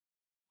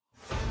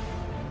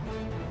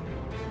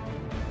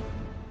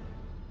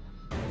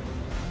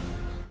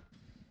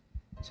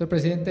Señor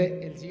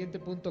presidente, el siguiente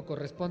punto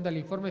corresponde al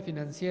informe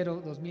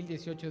financiero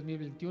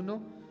 2018-2021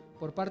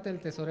 por parte del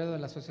tesorero de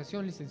la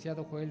asociación,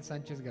 licenciado Joel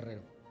Sánchez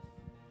Guerrero.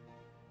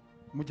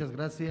 Muchas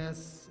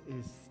gracias.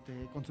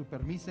 Con su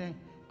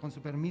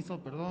permiso,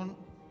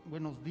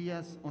 buenos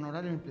días,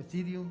 honorable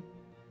presidium,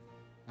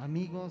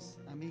 amigos,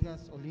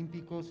 amigas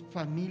olímpicos,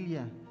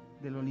 familia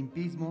del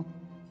olimpismo.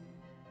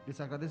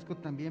 Les agradezco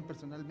también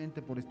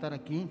personalmente por estar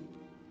aquí.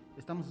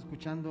 Estamos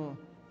escuchando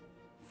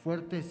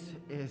fuertes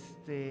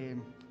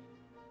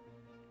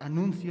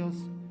anuncios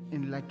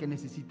en la que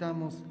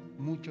necesitamos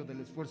mucho del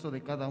esfuerzo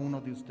de cada uno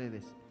de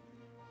ustedes.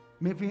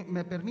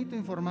 Me permito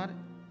informar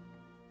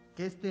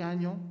que este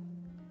año,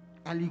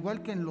 al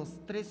igual que en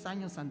los 3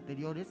 años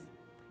anteriores,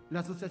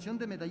 la Asociación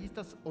de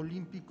Medallistas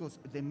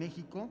Olímpicos de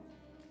México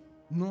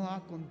no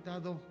ha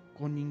contado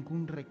con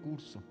ningún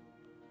recurso.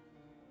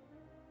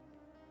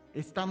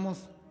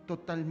 Estamos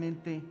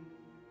totalmente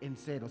en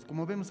ceros.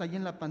 Como vemos ahí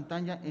en la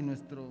pantalla, en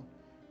nuestro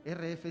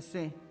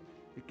RFC,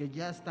 que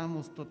ya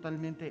estamos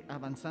totalmente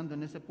avanzando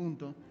en ese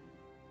punto,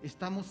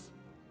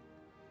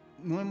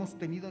 no hemos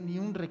tenido ni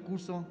un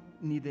recurso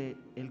ni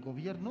del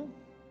gobierno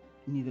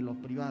ni de lo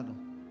privado.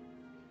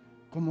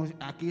 Como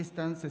aquí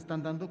se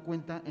están dando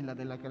cuenta en la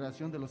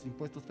declaración de los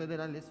impuestos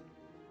federales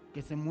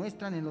que se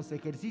muestran en los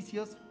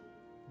ejercicios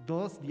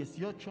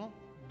 2018,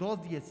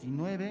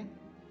 2019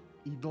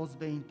 y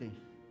 2020.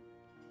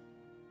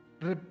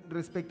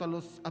 Respecto a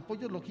los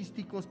apoyos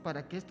logísticos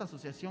para que esta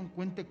asociación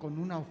cuente con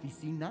una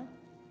oficina,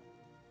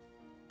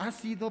 ha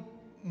sido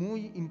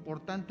muy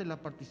importante la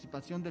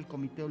participación del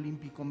Comité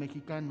Olímpico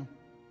Mexicano,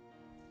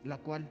 la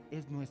cual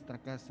es nuestra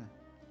casa,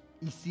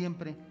 y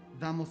siempre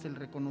damos el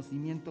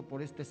reconocimiento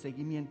por este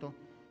seguimiento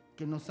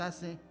que nos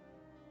hace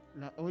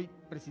la hoy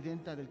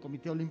presidenta del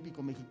Comité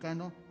Olímpico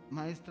Mexicano,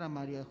 maestra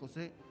María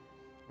José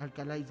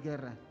Alcalá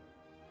Guerra,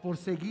 por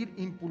seguir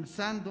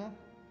impulsando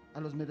a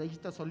los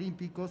medallistas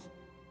olímpicos,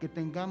 que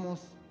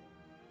tengamos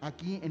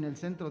aquí en el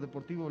Centro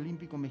Deportivo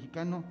Olímpico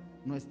Mexicano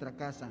nuestra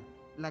casa,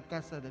 la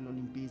casa del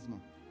olimpismo.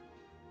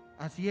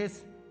 Así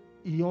es,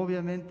 y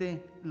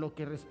obviamente lo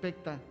que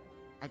respecta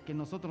a que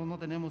nosotros no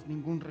tenemos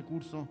ningún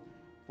recurso,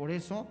 por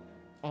eso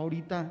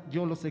ahorita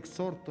yo los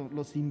exhorto,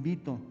 los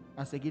invito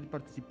a seguir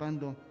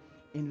participando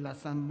en la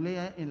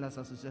asamblea, en las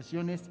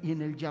asociaciones y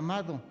en el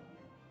llamado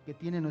que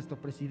tiene nuestro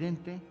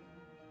presidente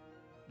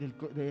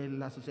de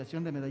la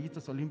Asociación de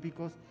Medallistas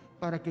Olímpicos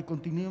para que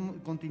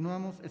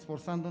continuamos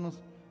esforzándonos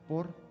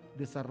por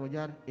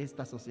desarrollar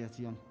esta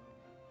asociación.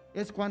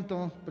 Es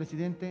cuanto,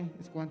 presidente,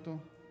 es cuanto,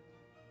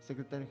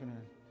 secretario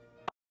general.